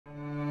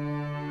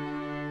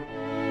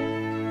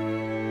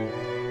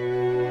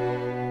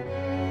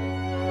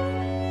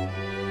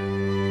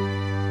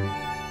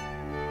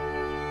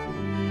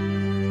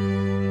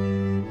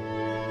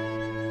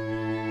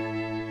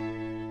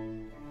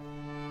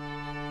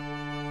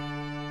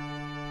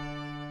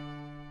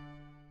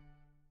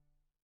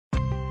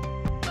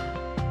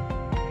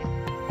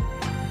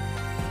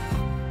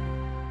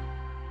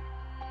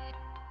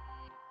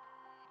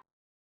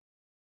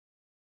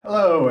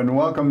Hello and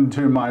welcome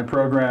to my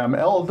program,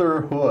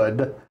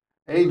 Elderhood,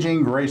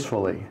 Aging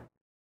Gracefully.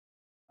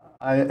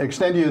 I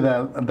extend you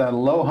that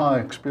aloha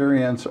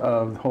experience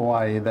of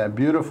Hawaii, that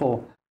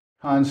beautiful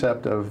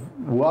concept of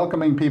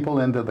welcoming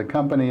people into the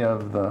company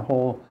of the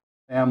whole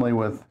family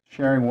with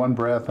sharing one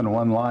breath and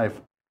one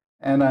life.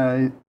 And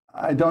I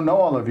don't know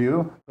all of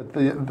you,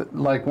 but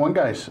like one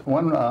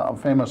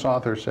famous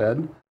author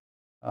said,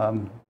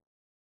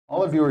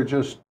 all of you are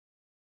just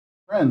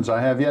friends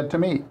I have yet to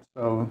meet.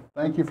 So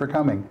thank you for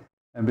coming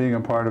and being a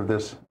part of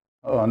this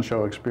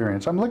on-show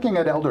experience. I'm looking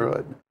at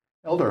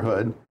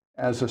elderhood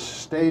as a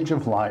stage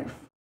of life.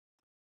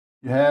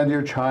 You had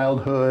your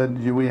childhood,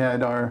 we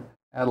had our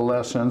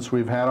adolescence,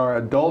 we've had our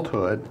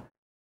adulthood,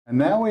 and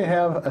now we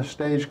have a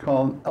stage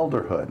called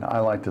elderhood, I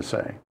like to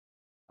say.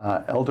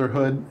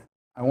 Elderhood,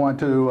 I want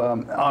to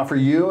offer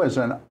you as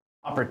an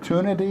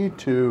opportunity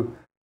to,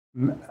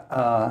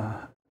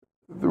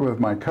 with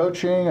my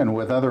coaching and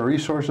with other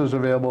resources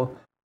available,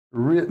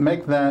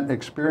 make that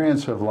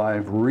experience of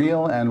life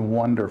real and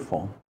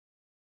wonderful.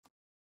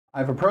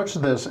 I've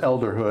approached this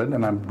elderhood,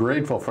 and I'm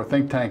grateful for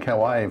ThinkTech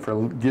Hawaii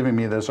for giving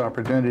me this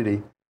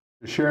opportunity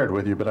to share it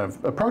with you, but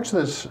I've approached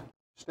this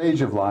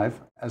stage of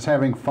life as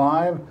having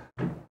 5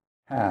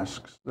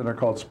 tasks that are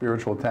called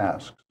spiritual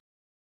tasks.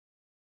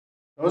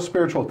 Those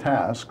spiritual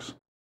tasks,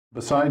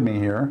 beside me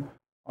here,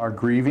 are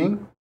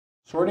grieving,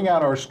 sorting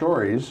out our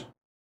stories,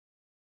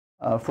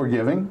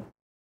 forgiving,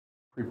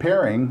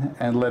 preparing,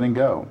 and letting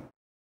go.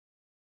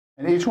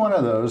 And each one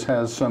of those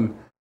has some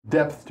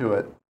depth to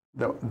it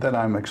that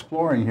I'm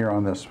exploring here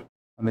on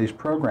these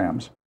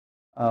programs.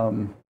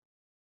 The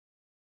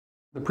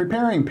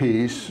preparing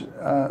piece,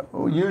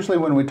 usually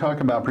when we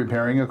talk about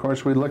preparing, of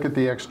course, we look at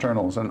the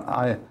externals, and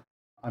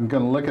I'm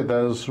going to look at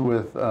those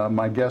with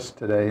my guest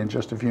today in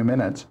just a few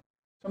minutes.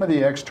 Some of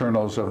the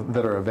externals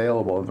that are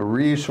available, the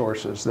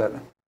resources that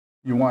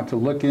you want to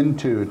look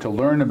into to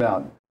learn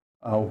about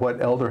what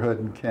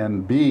elderhood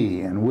can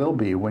be and will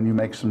be when you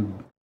make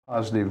some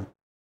positive,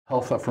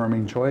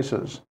 health-affirming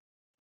choices.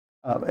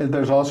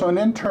 There's also an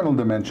internal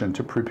dimension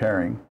to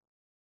preparing,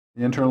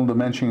 the internal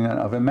dimension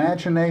of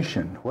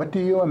imagination. What do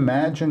you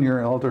imagine your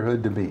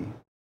elderhood to be?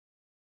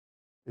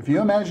 If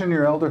you imagine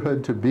your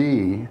elderhood to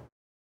be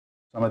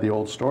some of the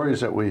old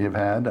stories that we have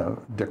had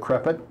of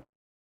decrepit,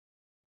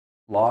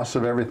 loss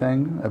of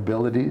everything,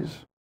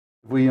 abilities,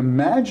 if we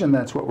imagine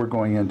that's what we're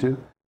going into,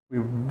 we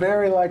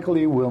very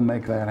likely will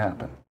make that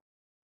happen.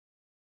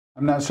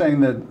 I'm not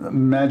saying that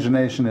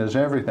imagination is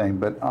everything,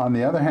 but on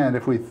the other hand,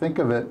 if we think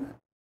of it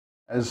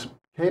as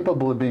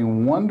capable of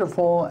being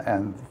wonderful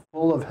and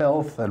full of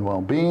health and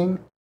well-being,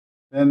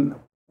 then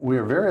we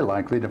are very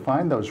likely to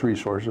find those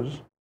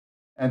resources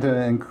and to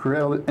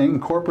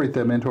incorporate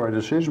them into our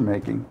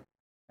decision-making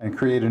and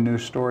create a new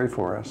story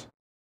for us.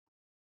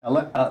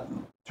 Now,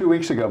 2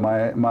 weeks ago,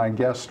 my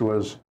guest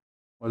was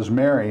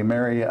Mary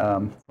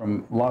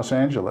from Los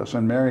Angeles,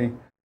 and Mary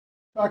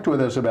talked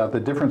with us about the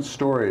different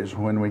stories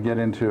when we get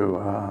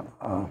into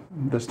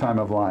this time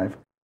of life.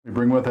 We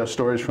bring with us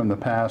stories from the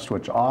past,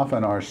 which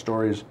often are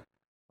stories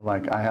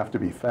like, I have to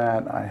be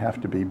fat, I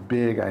have to be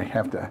big,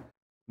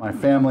 my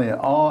family,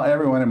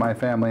 everyone in my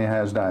family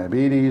has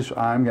diabetes,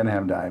 I'm going to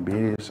have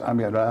diabetes,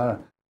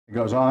 it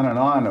goes on and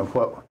on of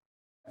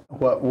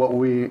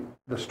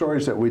the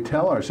stories that we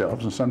tell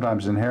ourselves and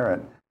sometimes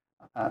inherit.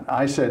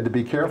 I said to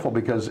be careful,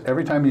 because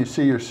every time you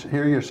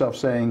hear yourself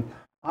saying,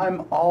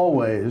 I'm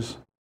always,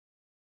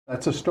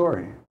 that's a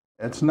story.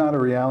 It's not a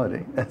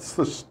reality. It's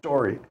the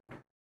story.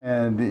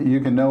 And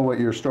you can know what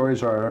your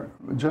stories are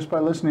just by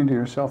listening to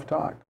yourself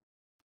talk.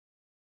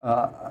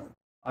 I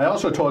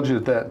also told you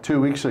that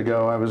 2 weeks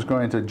ago I was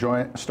going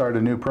to start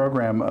a new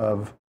program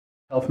of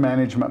health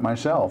management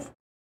myself.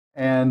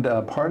 And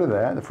part of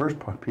that, the first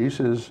piece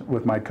is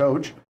with my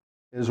coach,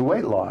 is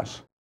weight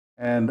loss.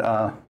 And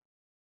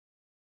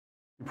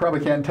you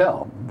probably can't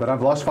tell, but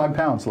I've lost 5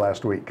 pounds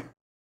last week,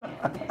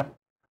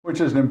 which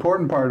is an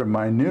important part of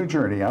my new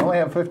journey. I only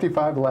have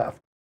 55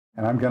 left,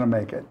 and I'm going to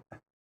make it.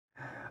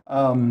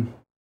 So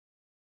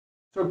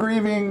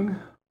grieving,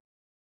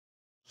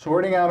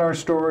 sorting out our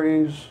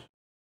stories,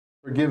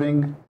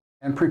 forgiving,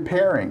 and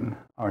preparing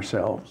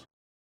ourselves.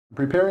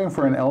 Preparing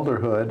for an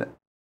elderhood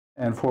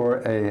and for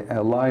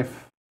a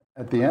life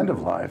at the end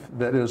of life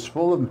that is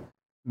full of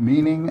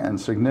meaning and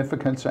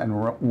significance and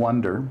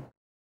wonder.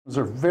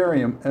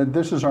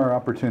 This is our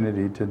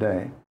opportunity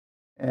today.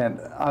 And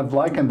I've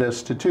likened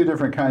this to 2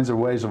 different kinds of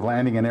ways of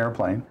landing an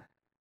airplane.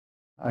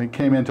 I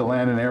came in to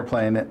land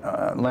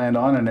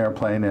on an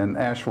airplane in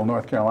Asheville,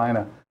 North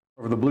Carolina,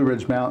 over the Blue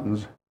Ridge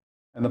Mountains,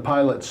 and the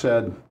pilot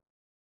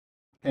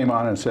came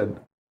on and said,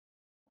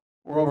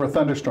 we're over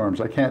thunderstorms.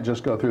 I can't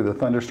just go through the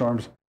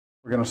thunderstorms.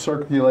 We're going to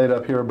circulate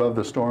up here above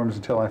the storms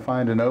until I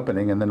find an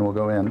opening, and then we'll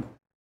go in.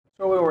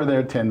 So we were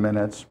there 10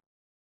 minutes,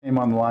 came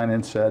on the line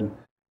and said,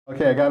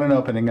 okay, I got an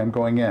opening, I'm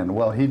going in.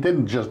 Well, he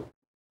didn't just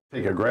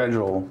take a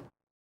gradual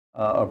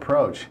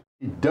approach.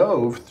 He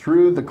dove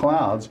through the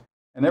clouds,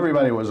 and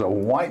everybody was a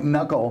white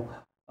knuckle.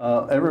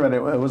 It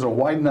was a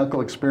white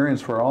knuckle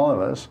experience for all of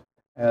us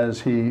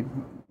as he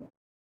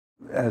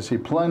as he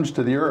plunged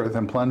to the earth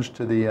and plunged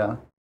to the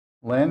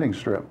landing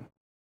strip.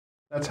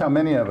 That's how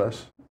many of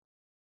us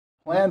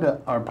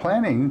are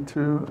planning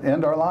to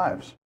end our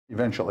lives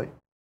eventually.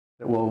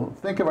 That we'll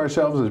think of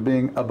ourselves as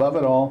being above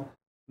it all,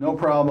 no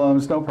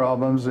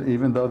problems,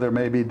 even though there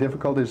may be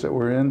difficulties that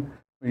we're in.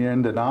 We are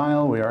in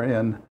denial, we are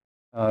in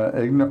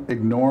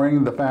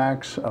ignoring the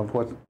facts of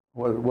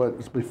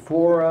what's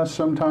before us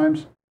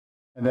sometimes,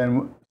 and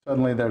then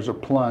suddenly there's a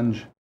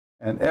plunge,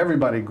 and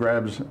everybody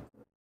grabs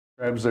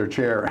their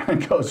chair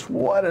and goes,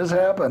 "What has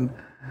happened?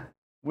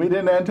 We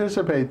didn't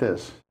anticipate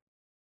this."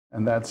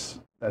 And that's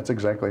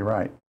exactly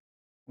right.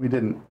 We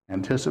didn't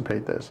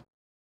anticipate this.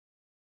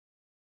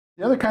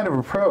 The other kind of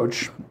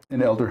approach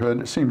in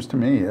elderhood, it seems to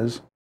me,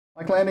 is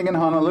like landing in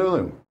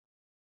Honolulu.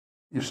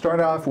 You start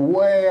off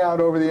way out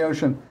over the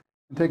ocean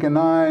and take a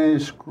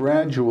nice,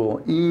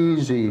 gradual,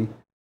 easy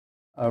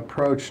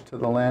approach to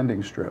the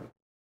landing strip.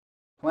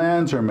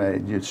 Plans are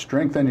made. You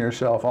strengthen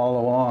yourself all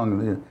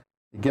along.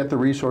 You get the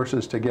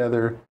resources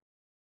together,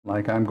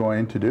 like I'm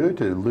going to do,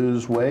 to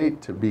lose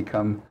weight, to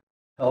become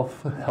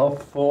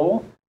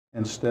healthful,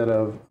 instead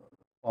of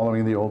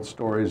following the old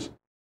stories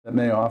that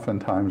may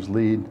oftentimes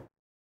lead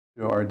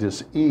to our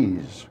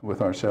dis-ease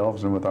with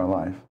ourselves and with our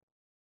life.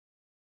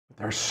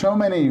 There are so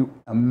many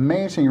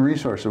amazing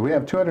resources. We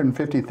have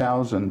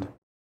 250,000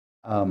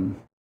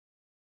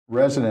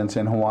 residents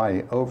in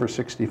Hawaii over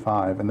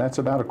 65, and that's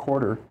about a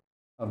quarter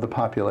of the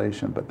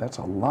population, but that's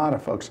a lot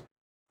of folks.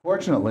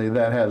 Fortunately,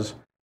 that has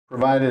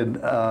provided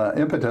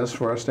impetus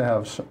for us to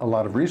have a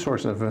lot of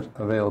resources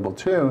available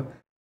too,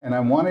 and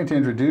I'm wanting to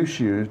introduce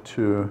you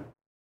to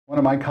one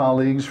of my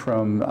colleagues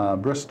from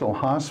Bristol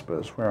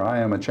Hospice, where I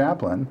am a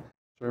chaplain,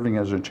 serving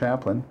as a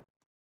chaplain.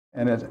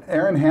 And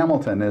Erin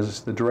Hamilton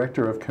is the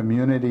Director of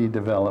Community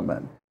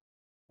Development.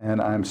 And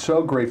I'm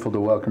so grateful to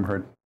welcome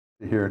her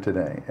here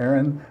today.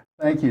 Erin,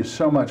 thank you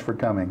so much for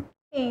coming.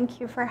 Thank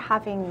you for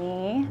having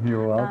me.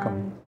 You're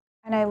welcome.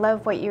 And I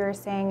love what you were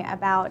saying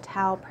about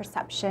how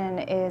perception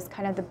is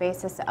kind of the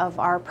basis of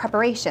our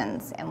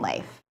preparations in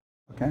life.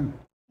 Okay.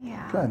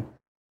 Yeah. Good.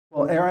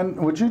 Well,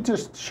 Erin, would you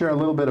just share a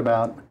little bit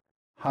about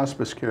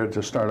hospice care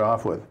to start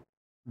off with?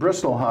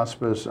 Bristol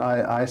Hospice,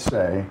 I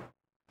say,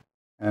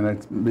 and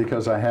it's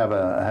because I have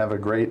a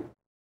great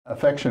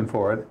affection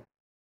for it,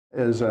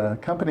 is a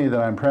company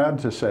that I'm proud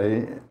to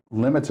say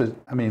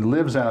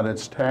lives out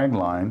its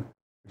tagline,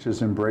 which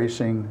is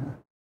embracing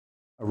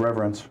a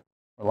reverence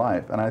for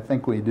life. And I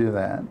think we do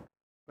that.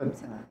 But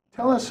Absolutely.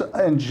 Tell us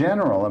in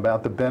general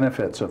about the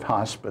benefits of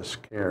hospice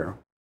care.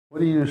 What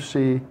do you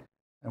see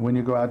when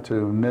you go out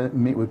to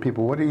meet with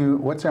people?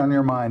 What's on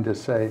your mind to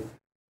say,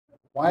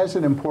 why is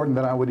it important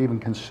that I would even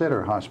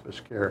consider hospice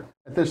care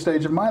at this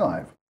stage of my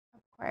life?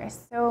 Of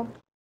course. So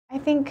I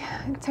think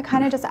to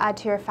kind of just add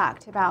to your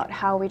fact about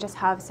how we just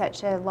have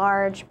such a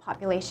large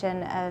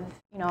population of,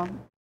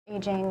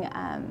 aging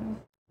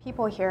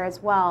people here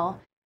as well.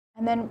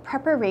 And then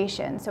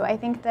preparation. So I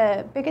think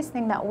the biggest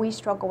thing that we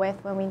struggle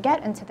with when we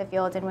get into the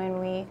field and when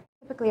we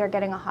typically are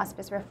getting a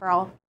hospice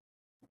referral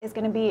is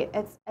going to be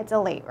it's a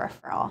late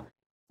referral.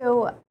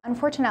 So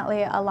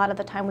unfortunately, a lot of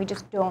the time we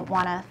just don't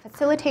want to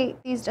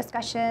facilitate these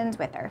discussions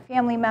with our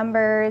family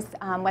members,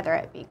 whether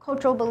it be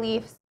cultural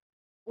beliefs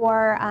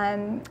or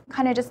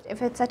kind of just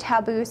if it's a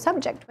taboo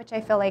subject, which I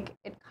feel like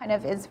it kind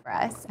of is for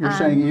us. You're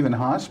saying even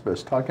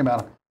hospice, talking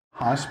about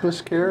hospice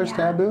care is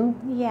taboo?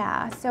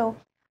 Yeah, so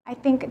I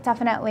think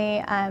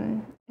definitely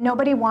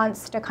nobody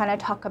wants to kind of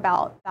talk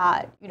about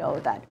that,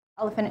 that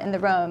elephant in the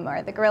room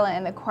or the gorilla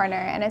in the corner,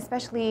 and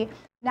especially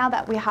now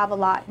that we have a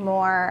lot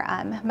more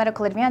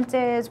medical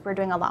advances, we're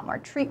doing a lot more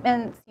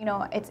treatments,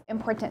 it's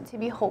important to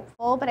be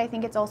hopeful, but I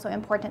think it's also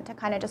important to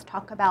kind of just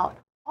talk about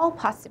all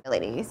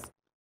possibilities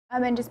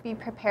and just be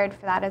prepared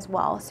for that as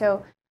well.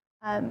 So,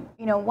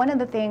 one of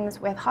the things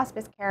with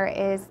hospice care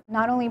is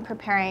not only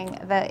preparing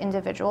the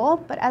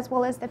individual, but as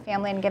well as the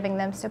family and giving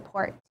them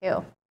support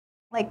too,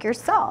 like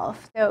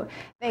yourself. So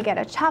they get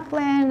a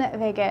chaplain,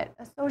 they get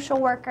a social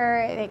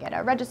worker, they get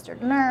a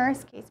registered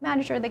nurse, case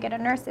manager, they get a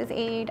nurse's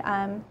aide.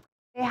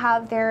 They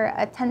have their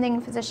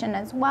attending physician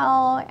as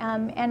well,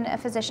 and a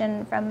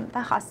physician from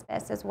the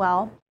hospice as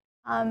well.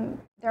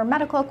 Their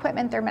medical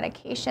equipment, their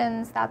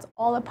medications, that's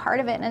all a part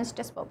of it, and it's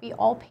just what we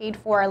all paid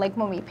for. Like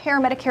when we pay our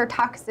Medicare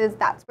taxes,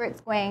 that's where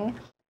it's going.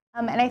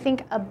 And I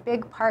think a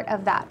big part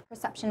of that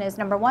perception is,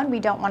 number one, we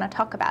don't want to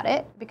talk about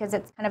it because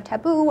it's kind of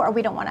taboo, or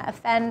we don't want to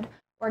offend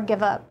or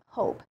give up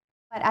hope.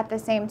 But at the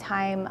same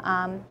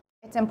time,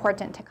 it's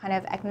important to kind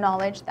of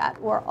acknowledge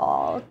that we're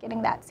all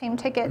getting that same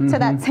ticket to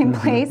that same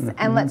place,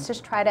 and let's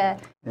just try to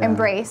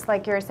embrace,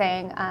 like you're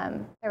saying,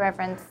 the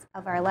reverence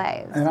of our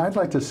lives. And I'd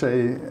like to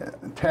say,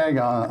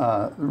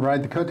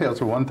 ride the coattails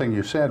of one thing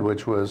you said,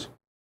 which was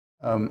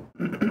having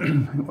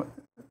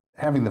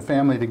the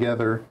family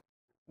together.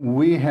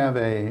 We have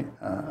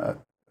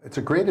it's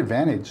a great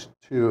advantage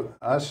to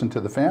us and to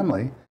the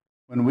family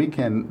when we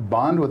can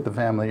bond with the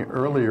family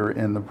earlier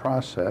in the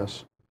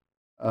process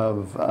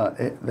of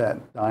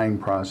that dying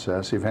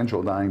process,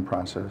 eventual dying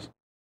process,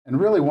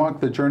 and really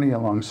walk the journey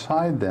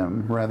alongside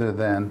them rather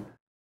than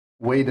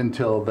wait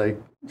until they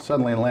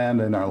suddenly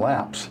land in our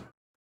laps,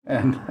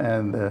 and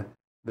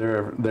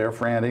they're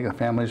frantic, the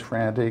family's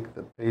frantic,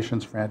 the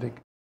patient's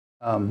frantic.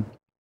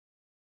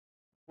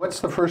 What's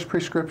the first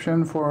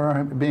prescription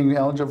for being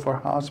eligible for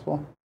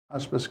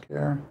hospice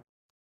care?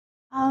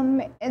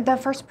 The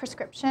first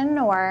prescription,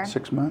 or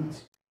 6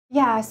 months?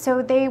 Yeah,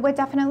 so they would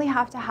definitely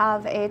have to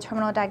have a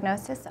terminal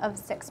diagnosis of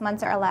 6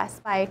 months or less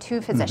by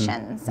two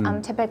physicians.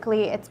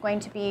 Typically, it's going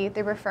to be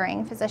the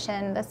referring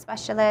physician, the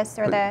specialist,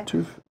 or the...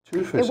 Two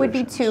physicians? It would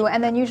be two,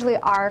 and then usually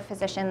our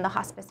physician, the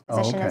hospice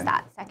physician, is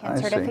that second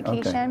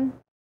certification.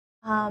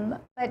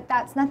 But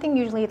that's nothing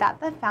usually that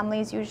the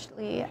families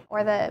usually,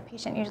 or the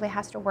patient usually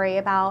has to worry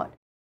about.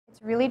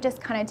 It's really just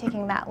kind of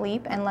taking that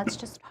leap and let's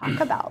just talk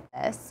about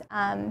this.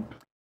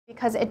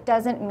 Because it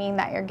doesn't mean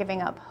that you're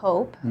giving up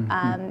hope.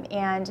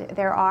 And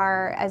there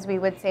are, as we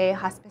would say,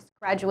 hospice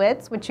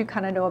graduates, which you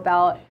kind of know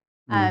about.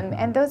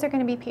 And those are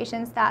going to be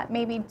patients that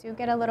maybe do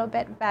get a little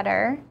bit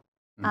better.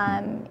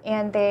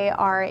 And they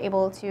are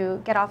able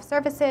to get off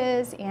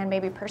services and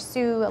maybe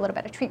pursue a little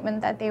bit of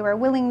treatment that they were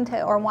willing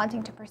to or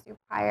wanting to pursue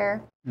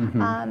prior.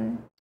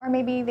 Or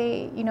maybe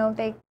they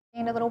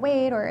gained a little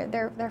weight, or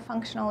their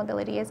functional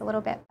ability is a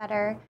little bit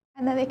better.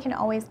 And then they can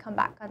always come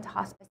back onto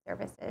hospice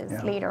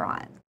services later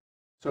on.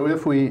 So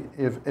if we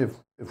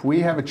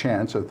have a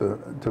chance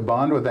to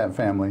bond with that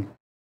family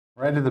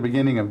right at the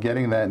beginning of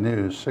getting that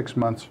news, 6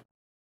 months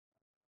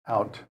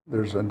out,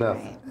 there's a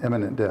death,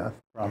 imminent death,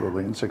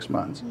 probably in 6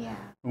 months.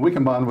 We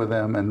can bond with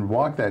them and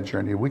walk that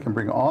journey. We can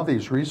bring all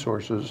these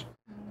resources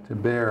to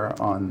bear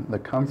on the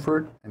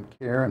comfort and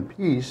care and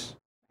peace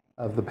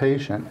of the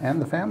patient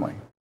and the family.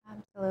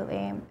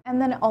 Absolutely.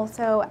 And then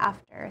also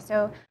after.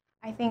 So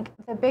I think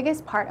the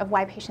biggest part of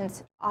why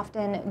patients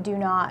often do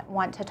not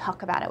want to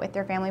talk about it with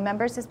their family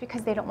members is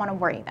because they don't want to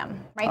worry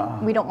them,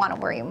 right? We don't want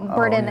to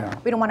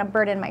we don't want to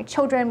burden my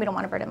children, we don't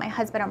want to burden my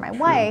husband or my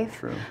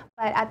wife.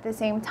 But at the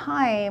same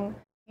time,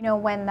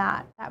 when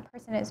that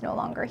person is no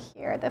longer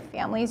here, the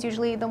family is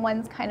usually the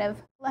ones kind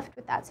of left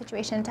with that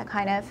situation to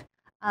kind of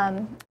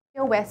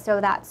deal with.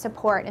 So that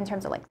support in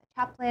terms of like the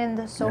chaplain,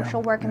 the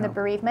social work, and the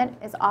bereavement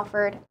is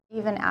offered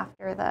even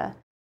after the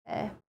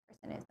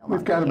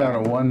We've got about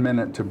a 1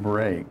 minute to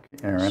break,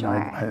 Erin.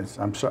 Sure.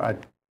 I'm sorry, I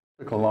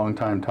took a long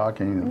time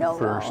talking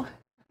first.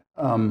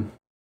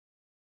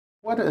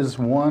 What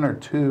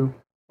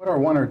are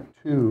one or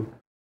two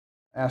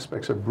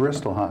aspects of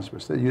Bristol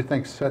Hospice that you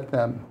think set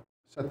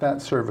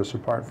that service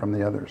apart from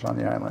the others on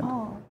the island?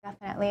 Oh,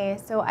 definitely.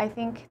 So I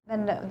think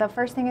then the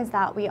first thing is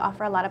that we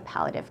offer a lot of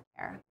palliative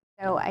care.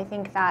 So I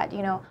think that,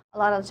 a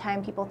lot of the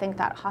time people think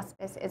that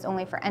hospice is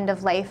only for end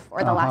of life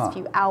or the last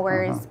few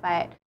hours,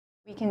 but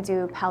we can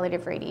do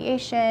palliative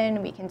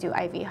radiation, we can do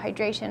IV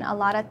hydration, a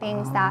lot of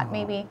things that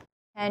maybe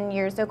 10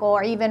 years ago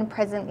or even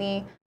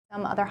presently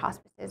some other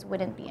hospices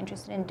wouldn't be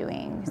interested in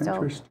doing.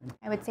 So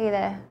I would say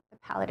the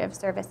palliative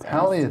services.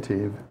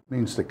 Palliative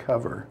means to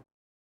cover.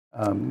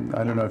 I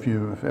don't know if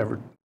you've ever,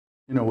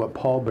 what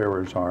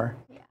pallbearers are.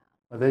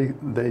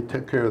 They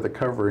took care of the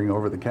covering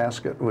over the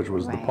casket, which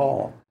was the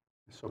pall.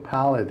 So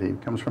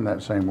palliative comes from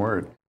that same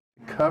word.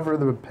 To cover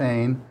the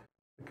pain,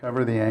 to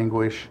cover the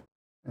anguish,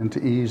 and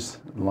to ease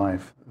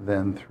life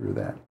then through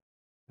that.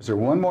 Is there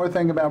one more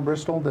thing about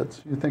Bristol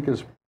that you think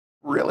is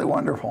really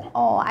wonderful?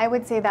 Oh, I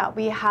would say that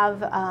we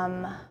have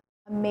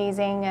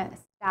amazing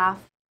staff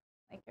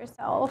like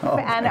yourself,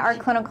 and our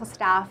clinical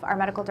staff, our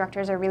medical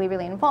directors are really,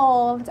 really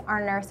involved.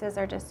 Our nurses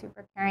are just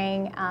super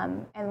caring,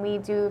 and we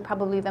do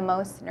probably the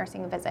most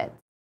nursing visits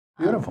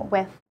with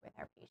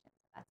our patients.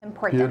 That's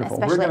important,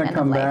 especially We're going to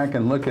come back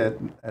and look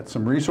at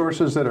some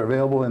resources that are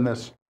available in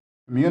this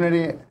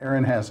community.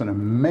 Erin has an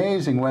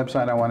amazing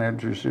website I want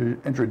to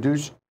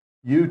introduce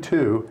you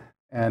to,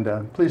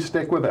 and please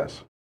stick with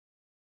us.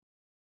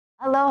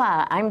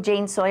 Aloha, I'm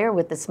Jane Sawyer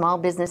with the Small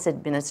Business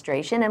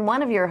Administration and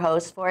one of your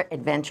hosts for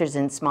Adventures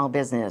in Small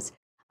Business,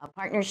 a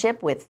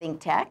partnership with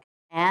ThinkTech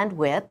and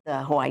with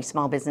the Hawaii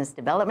Small Business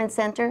Development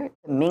Center,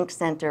 the Mink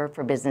Center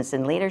for Business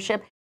and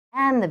Leadership,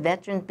 and the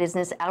Veteran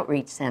Business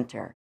Outreach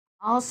Center,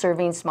 all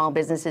serving small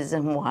businesses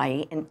in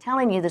Hawaii and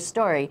telling you the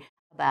story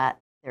about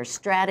their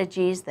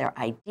strategies, their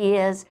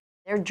ideas,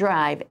 their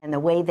drive, and the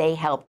way they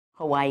help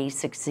Hawaii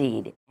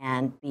succeed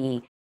and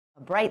be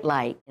a bright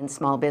light in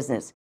small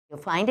business. You'll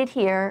find it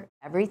here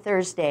every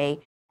Thursday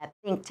at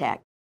ThinkTech.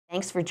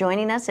 Thanks for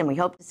joining us, and we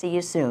hope to see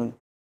you soon.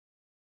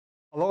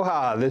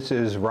 Aloha, this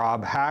is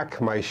Rob Hack.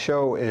 My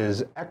show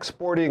is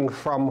Exporting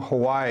from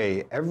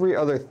Hawaii every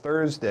other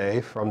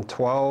Thursday from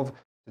 12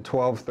 to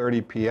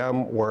 12:30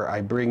 p.m., where I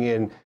bring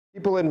in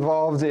people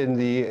involved in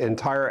the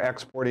entire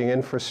exporting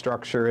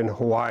infrastructure in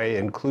Hawaii,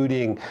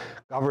 including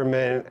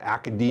government,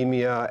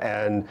 academia,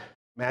 and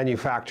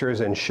manufacturers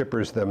and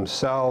shippers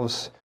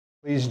themselves.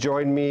 Please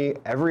join me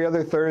every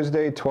other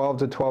Thursday, 12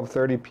 to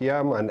 12:30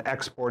 p.m. on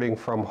Exporting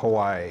from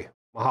Hawaii.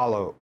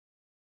 Mahalo.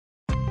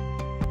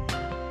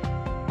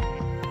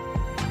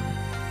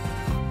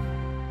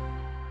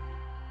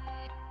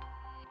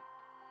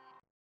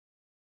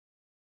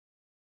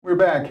 We're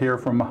back here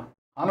from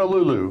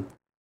Honolulu,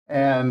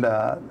 and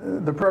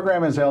the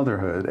program is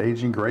Elderhood,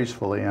 Aging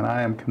Gracefully, and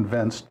I am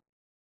convinced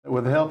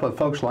with the help of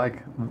folks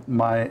like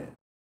my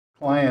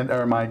client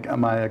or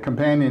my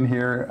companion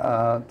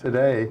here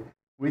today,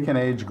 we can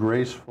age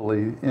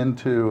gracefully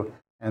into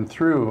and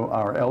through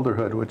our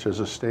elderhood, which is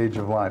a stage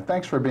of life.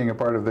 Thanks for being a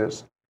part of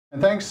this.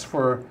 And thanks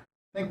for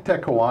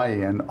ThinkTech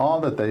Hawaii and all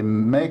that they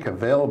make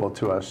available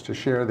to us to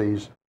share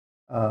these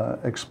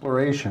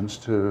explorations,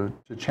 to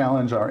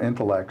challenge our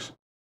intellects,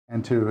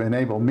 and to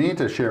enable me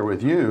to share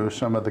with you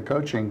some of the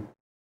coaching,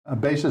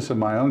 basis of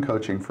my own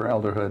coaching for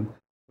elderhood,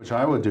 which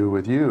I would do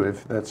with you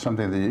if that's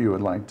something that you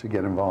would like to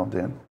get involved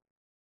in.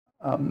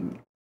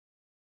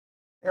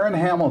 Erin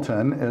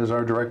Hamilton is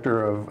our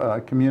Director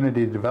of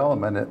Community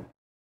Development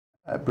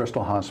at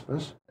Bristol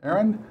Hospice.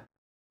 Erin,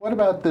 what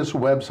about this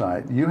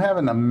website? You have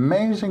an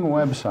amazing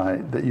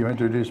website that you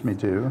introduced me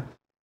to,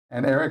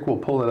 and Eric will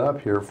pull it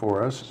up here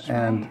for us. Sure.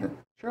 And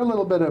share a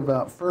little bit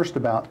about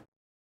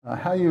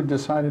how you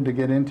decided to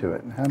get into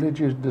it. How did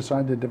you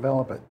decide to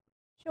develop it?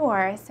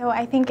 Sure. So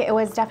I think it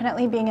was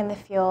definitely being in the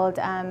field,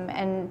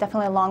 and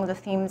definitely along the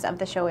themes of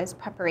the show is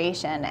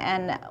preparation.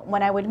 And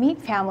when I would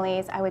meet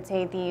families, I would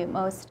say the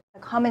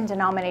common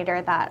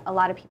denominator that a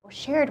lot of people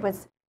shared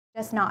was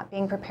just not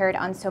being prepared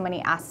on so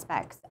many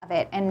aspects of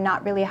it, and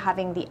not really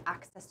having the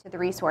access to the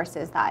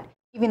resources that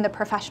even the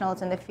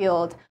professionals in the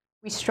field,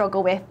 we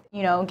struggle with,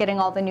 getting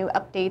all the new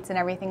updates and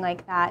everything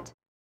like that.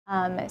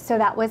 So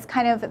that was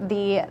kind of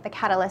the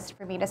catalyst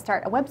for me to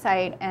start a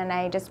website, and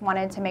I just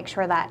wanted to make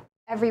sure that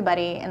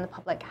everybody in the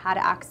public had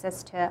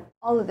access to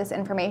all of this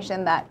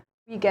information that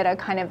we get a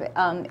kind of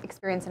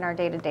experience in our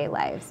day-to-day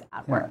lives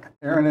at work.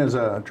 Erin is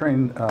a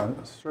trained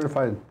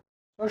certified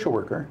social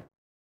worker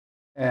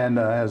and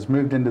has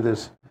moved into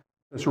this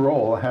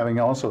role, having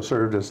also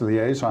served as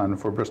liaison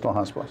for Bristol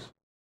Hospice,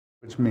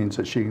 which means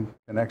that she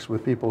connects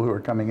with people who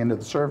are coming into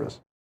the service.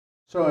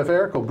 So if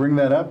Eric will bring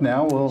that up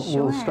now,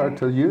 we'll start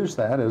to use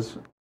that as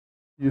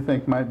you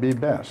think might be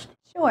best.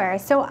 Sure.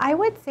 So I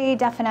would say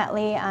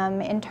definitely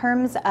in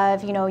terms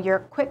of your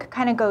quick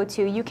kind of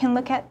go-to, you can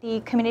look at the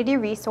Community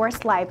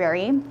Resource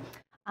Library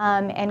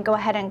and go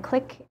ahead and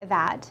click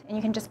that. And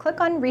you can just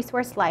click on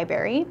Resource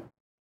Library.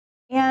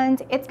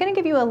 And it's going to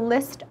give you a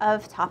list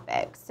of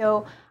topics.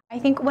 So I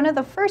think one of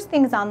the first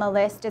things on the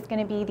list is going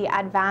to be the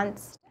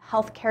Advanced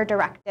Healthcare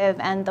Directive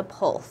and the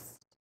Pulse.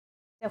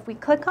 So if we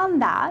click on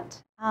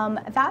that,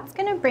 that's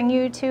going to bring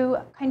you to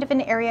kind of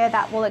an area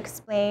that will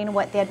explain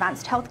what the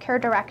Advanced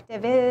Healthcare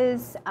Directive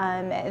is,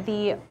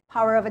 the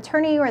power of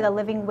attorney or the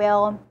living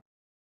will.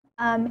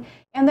 And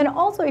then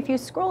also, if you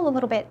scroll a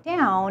little bit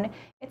down,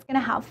 it's going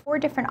to have 4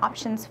 different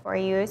options for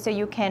you. So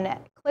you can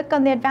click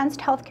on the Advanced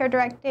Healthcare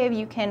Directive,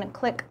 you can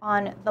click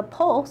on the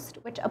POST,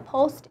 which a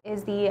POST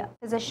is the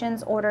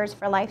Physician's Orders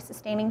for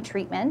Life-Sustaining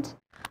Treatment.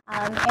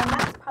 And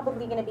that's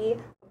probably going to be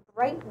a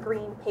bright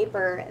green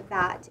paper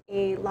that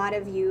a lot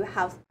of you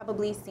have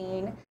probably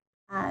seen.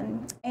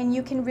 And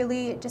you can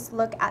really just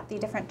look at the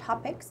different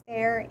topics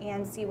there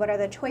and see what are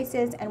the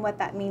choices and what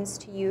that means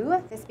to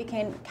you. This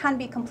can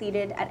be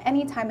completed at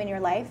any time in your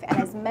life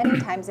and as many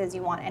times as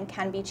you want, and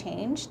can be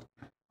changed.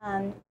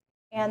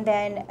 And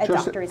then a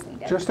doctor is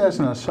needed. Just as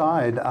an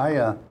aside,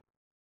 I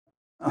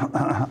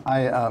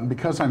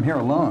because I'm here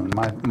alone,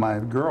 my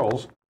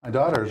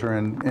daughters are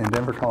in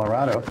Denver,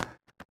 Colorado,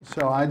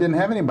 so I didn't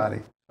have anybody.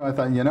 So I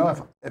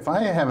thought, if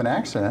I have an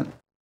accident,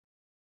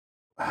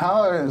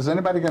 how is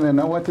anybody going to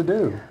know what to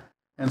do?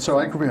 And so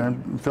I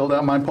filled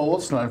out my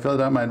POLST, and I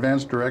filled out my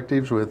advanced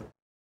directives with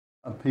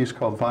a piece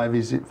called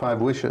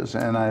 5 Wishes,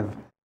 and I've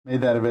made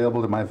that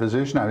available to my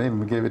physician. I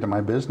even gave it to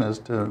my business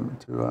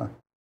to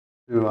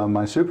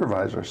my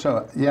supervisor.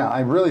 So yeah,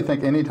 I really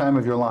think any time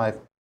of your life,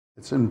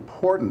 it's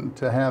important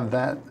to have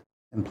that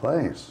in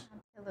place.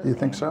 Absolutely. Do you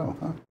think so?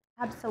 Huh?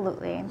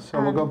 Absolutely. So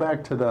we'll go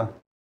back to the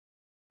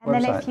And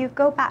website. then if you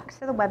go back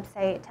to the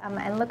website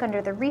and look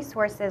under the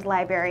resources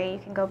library, you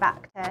can go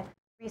back to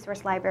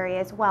resource library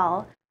as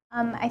well.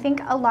 I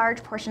think a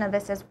large portion of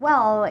this as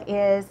well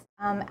is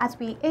as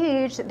we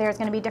age, there's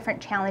going to be different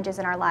challenges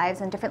in our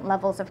lives and different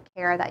levels of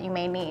care that you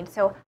may need.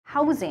 So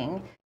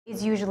housing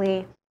is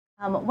usually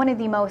one of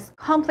the most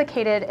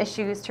complicated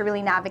issues to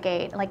really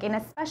navigate, and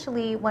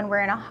especially when we're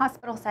in a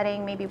hospital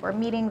setting, maybe we're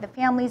meeting the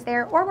families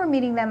there or we're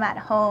meeting them at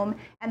home,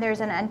 and there's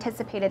an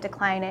anticipated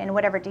decline in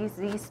whatever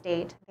disease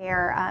state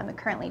they're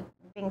currently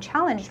being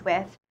challenged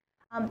with.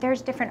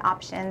 There's different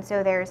options.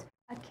 So there's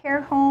a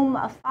care home,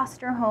 a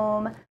foster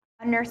home,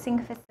 a nursing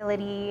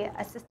facility,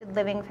 assisted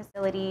living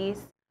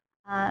facilities.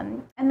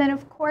 And then,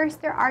 of course,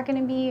 there are going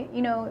to be,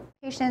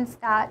 patients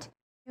that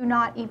do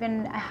not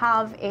even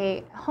have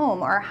a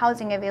home or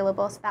housing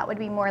available, so that would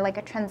be more like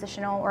a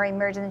transitional or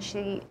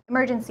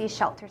emergency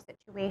shelter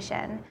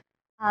situation.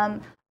 A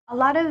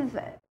lot of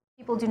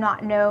people do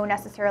not know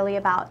necessarily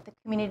about the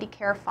community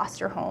care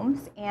foster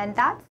homes, and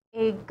that's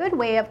a good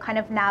way of kind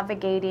of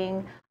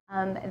navigating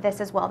this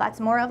as well.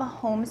 That's more of a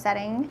home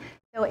setting.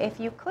 So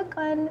if you click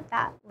on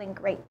that link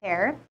right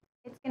there,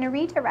 it's going to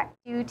redirect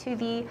you to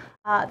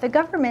the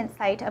government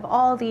site of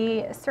all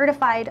the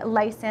certified,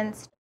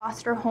 licensed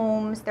foster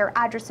homes, their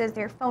addresses,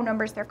 their phone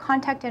numbers, their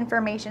contact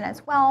information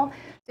as well.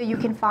 So you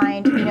can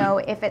find,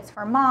 if it's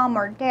for mom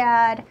or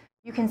dad,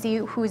 you can see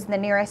who's the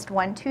nearest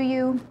one to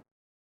you.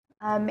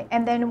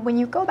 And then when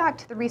you go back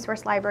to the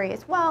resource library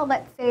as well,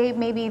 let's say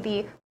maybe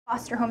the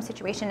foster home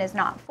situation is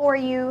not for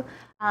you,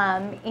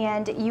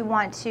 and you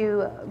want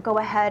to go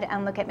ahead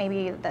and look at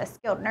maybe the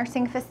skilled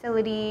nursing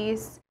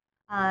facilities,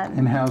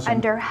 In housing.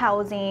 under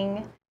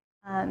housing.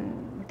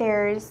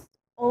 There's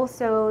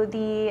also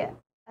the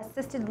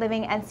assisted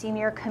living and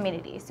senior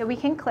communities. So we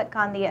can click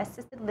on the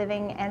assisted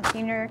living and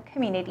senior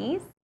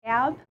communities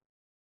tab.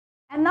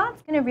 And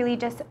that's going to really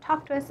just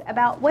talk to us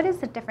about what is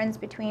the difference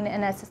between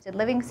an assisted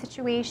living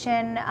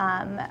situation,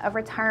 a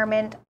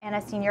retirement, and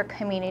a senior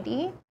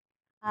community.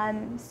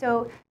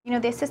 So,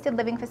 the assisted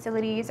living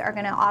facilities are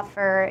going to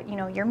offer,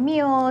 your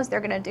meals,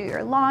 they're going to do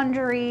your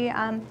laundry,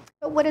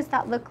 but what does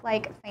that look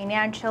like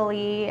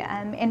financially?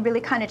 And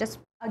really kind of just,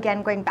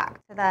 again, going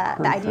back to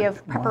the idea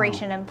of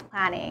preparation and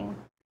planning.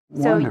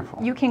 Wonderful.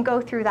 So you can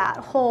go through that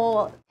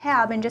whole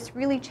tab and just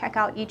really check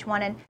out each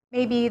one, and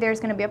maybe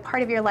there's going to be a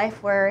part of your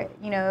life where,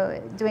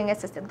 doing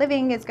assisted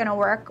living is going to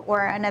work,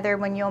 or another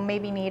when you'll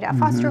maybe need a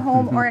foster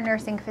home or a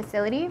nursing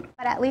facility,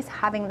 but at least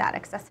having that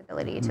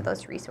accessibility to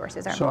those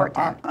resources are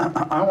important.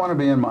 I want to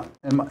be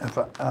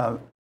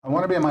I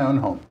want to be in my own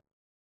home.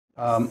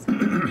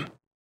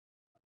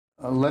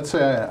 Let's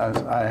say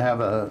I have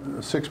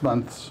a 6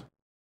 months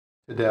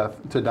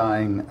to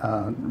dying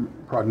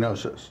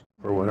prognosis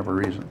for whatever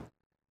reason.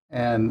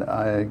 And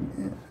I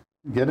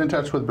get in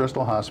touch with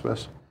Bristol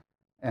Hospice,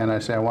 and I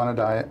say, I want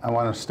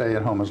to stay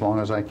at home as long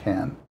as I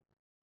can.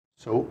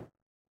 So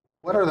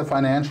what are the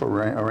financial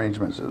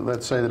arrangements?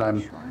 Let's say that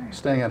I'm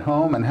staying at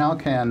home, and how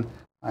can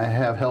I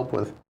have help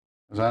with,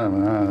 because I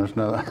don't know, there's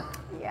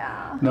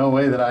no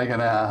way that I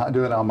can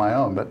do it on my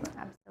own. But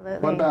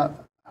Absolutely.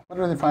 What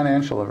are the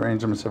financial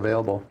arrangements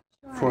available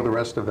for the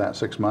rest of that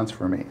 6 months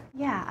for me?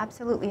 Yeah,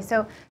 absolutely.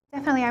 So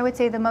definitely I would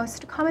say the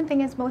most common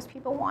thing is most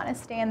people want to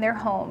stay in their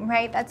home,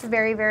 right? That's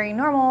very, very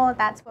normal.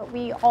 That's what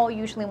we all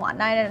usually want,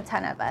 9 out of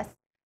 10 of us.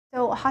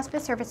 So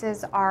hospice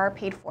services are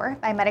paid for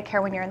by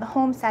Medicare when you're in the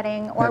home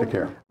setting. Or,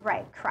 Medicare.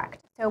 Right,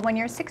 correct. So when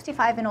you're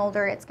 65 and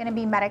older, it's going to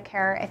be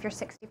Medicare. If you're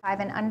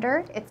 65 and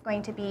under, it's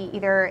going to be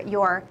either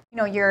your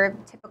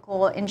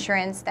typical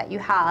insurance that you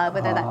have,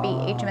 whether that be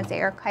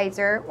HMSA or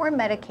Kaiser or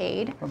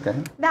Medicaid. Okay.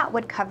 That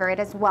would cover it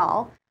as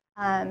well.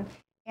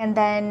 And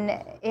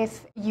then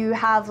if you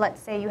have, let's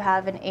say you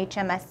have an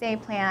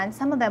HMSA plan,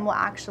 some of them will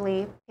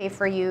actually pay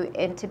for you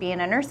to be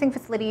in a nursing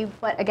facility.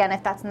 But again,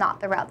 if that's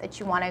not the route that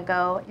you want to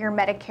go, your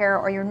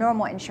Medicare or your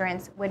normal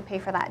insurance would pay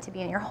for that to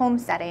be in your home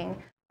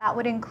setting. That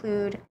would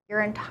include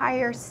your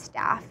entire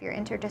staff, your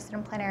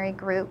interdisciplinary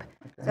group,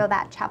 so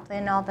that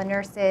chaplain, all the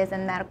nurses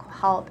and medical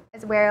help,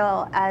 as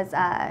well as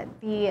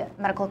the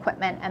medical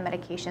equipment and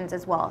medications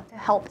as well to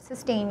help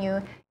sustain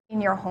you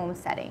in your home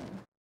setting.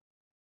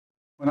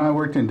 When I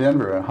worked in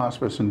Denver, a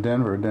hospice in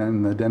Denver,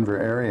 in the Denver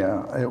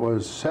area, it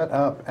was set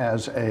up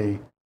as a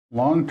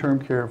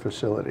long-term care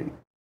facility.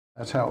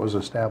 That's how it was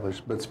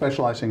established, but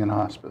specializing in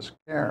hospice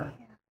care.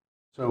 Yeah.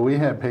 So we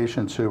had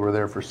patients who were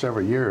there for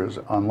several years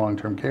on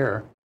long-term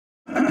care,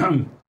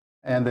 and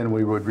then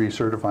we would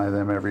recertify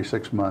them every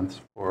 6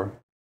 months for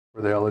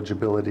the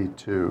eligibility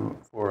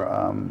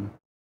for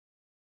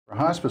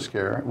hospice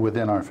care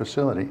within our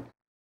facility.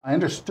 I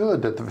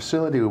understood that the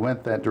facility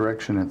went that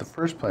direction in the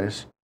first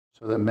place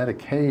so that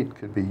Medicaid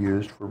could be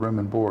used for room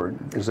and board.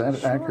 Is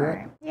that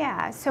accurate?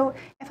 Yeah, so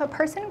if a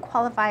person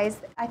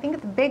qualifies, I think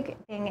the big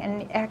thing,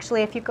 and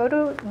actually if you go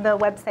to the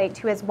website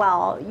too as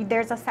well,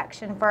 there's a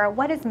section for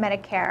what is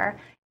Medicare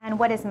and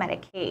what is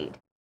Medicaid.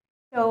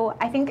 So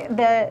I think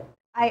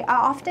I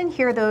often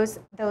hear those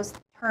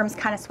terms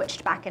kind of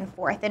switched back and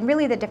forth, and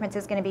really the difference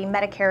is going to be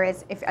Medicare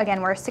is, if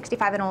again we're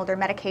 65 and older,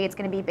 Medicaid is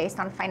going to be based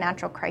on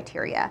financial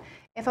criteria.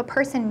 If a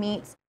person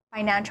meets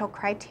financial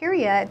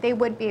criteria, they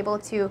would be able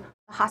to,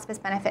 the hospice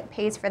benefit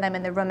pays for them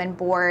in the room and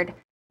board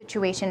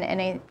situation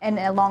in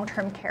a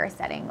long-term care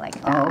setting like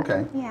that. Oh,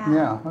 okay.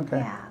 Yeah, okay.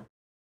 Yeah.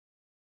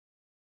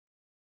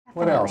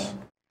 What else?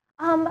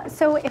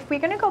 So if we're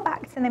going to go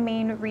back to the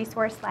main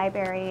resource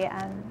library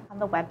on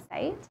the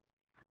website,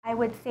 I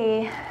would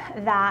say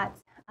that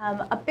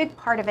a big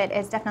part of it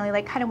is definitely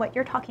like kind of what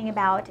you're talking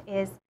about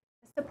is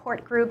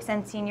support groups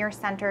and senior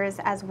centers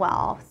as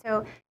well.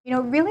 So,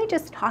 really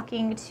just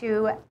talking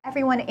to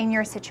everyone in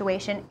your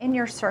situation, in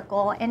your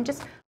circle, and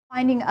just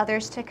finding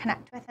others to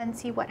connect with and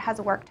see what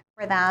has worked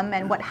for them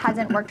and what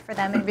hasn't worked for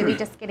them, and really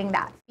just getting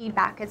that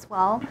feedback as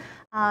well.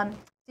 So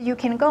you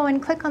can go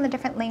and click on the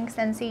different links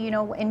and see,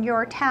 in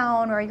your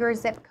town or your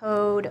zip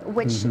code,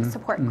 which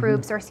support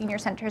groups or senior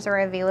centers are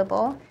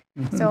available.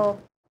 So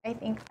I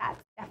think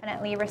that's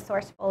definitely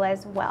resourceful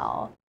as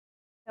well.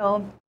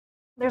 So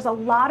there's a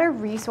lot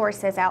of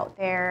resources out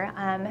there,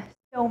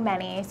 so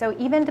many. So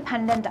even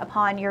dependent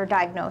upon your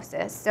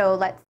diagnosis. So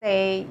let's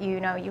say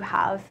you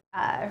have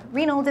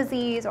renal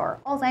disease or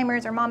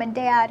Alzheimer's, or mom and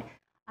dad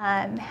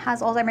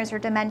has Alzheimer's or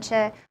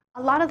dementia.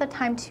 A lot of the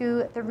time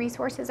too, the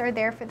resources are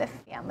there for the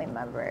family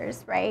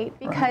members, right?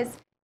 Because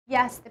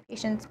yes, the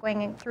patient's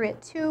going through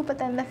it too, but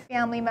then the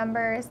family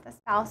members, the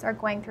spouse, are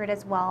going through it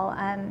as well,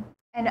 and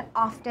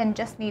often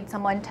just need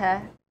someone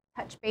to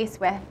touch base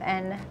with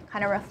and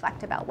kind of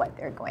reflect about what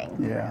they're going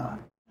through. Yeah.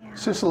 Yeah.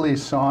 Cicely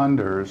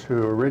Saunders,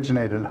 who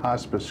originated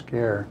hospice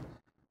care,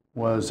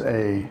 was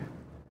a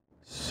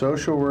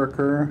social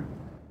worker,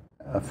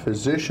 a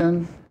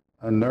physician,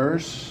 a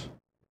nurse,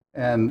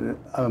 and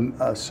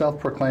a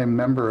self-proclaimed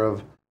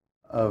member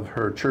of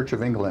her Church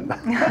of England.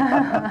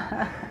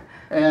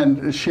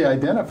 And she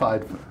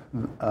identified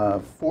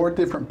 4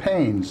 different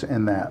pains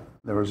in that.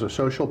 There was a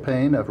social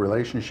pain of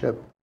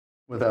relationship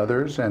with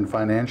others and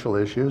financial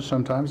issues.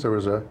 Sometimes there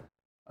was a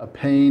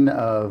pain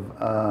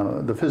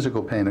of the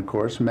physical pain, of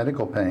course,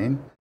 medical pain.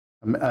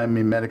 I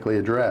mean, medically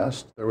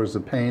addressed. There was the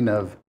pain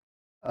of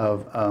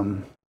what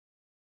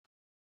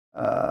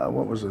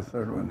was the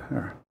third one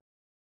here?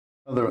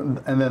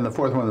 And then the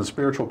fourth one, the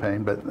spiritual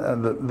pain.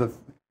 But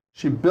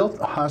she built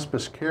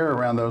hospice care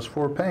around those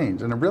 4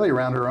 pains and really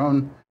around her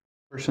own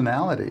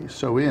personality.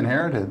 So we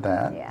inherited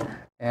that. Yeah.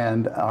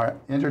 And our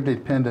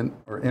interdependent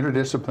or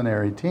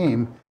interdisciplinary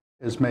team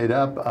is made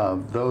up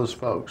of those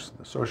folks,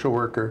 the social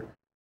worker,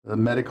 the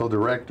medical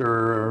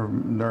director,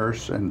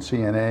 nurse, and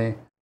CNA,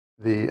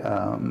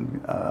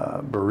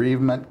 the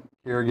bereavement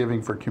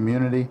caregiving for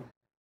community,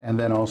 and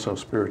then also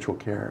spiritual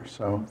care.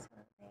 So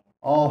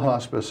all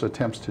hospice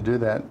attempts to do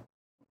that.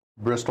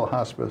 Bristol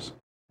Hospice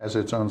has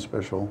its own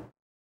special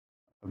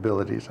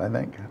abilities, I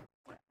think.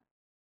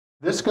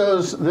 This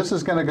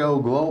is going to go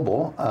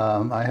global.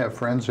 I have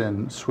friends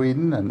in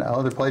Sweden and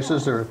other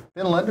places, or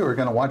Finland, who are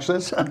going to watch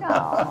this.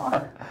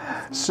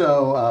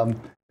 So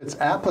it's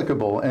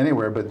applicable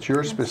anywhere, but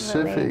your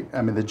specific,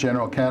 I mean the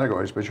general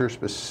categories, but your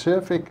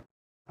specific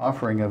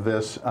offering of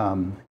this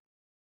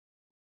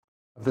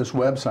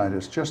website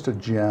is just a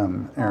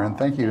gem, Erin.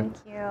 Thank you. Thank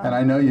you. And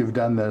I know you've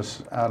done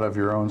this out of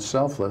your own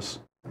selfless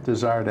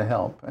desire to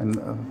help, and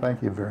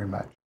thank you very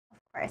much. Of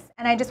course.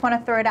 And I just want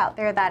to throw it out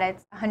there that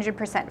it's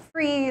 100%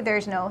 free.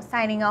 There's no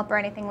signing up or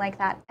anything like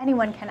that.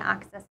 Anyone can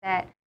access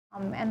it.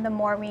 And the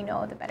more we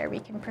know, the better we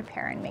can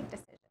prepare and make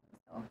decisions.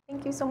 So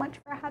thank you so much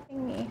for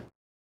having me.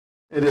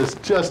 It is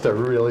just a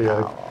really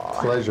a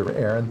pleasure,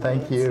 Erin.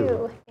 Thank you.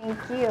 Too. Thank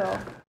you.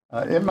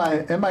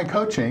 In my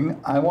coaching,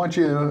 I want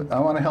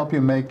to help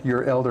you make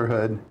your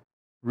elderhood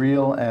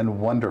real and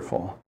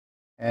wonderful.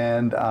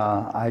 And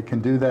I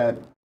can do that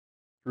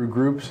through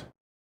groups.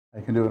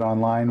 I can do it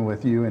online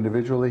with you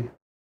individually.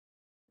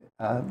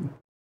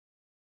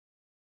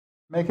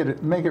 Make it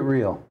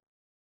real.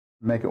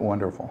 Make it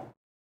wonderful.